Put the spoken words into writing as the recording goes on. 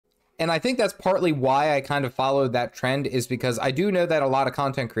And I think that's partly why I kind of followed that trend, is because I do know that a lot of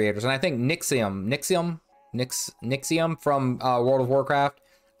content creators, and I think Nixium from World of Warcraft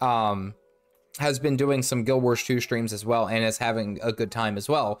has been doing some Guild Wars 2 streams as well, and is having a good time as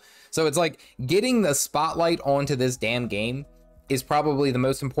well. So it's like getting the spotlight onto this damn game is probably the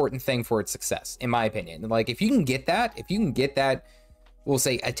most important thing for its success, in my opinion. Like, if you can get that, we'll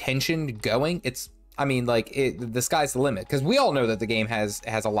say, attention going, it's, I mean, like, the sky's the limit, because we all know that the game has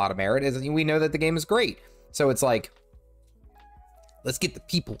a lot of merit. We know that the game is great. So it's like, let's get the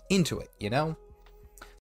people into it, you know?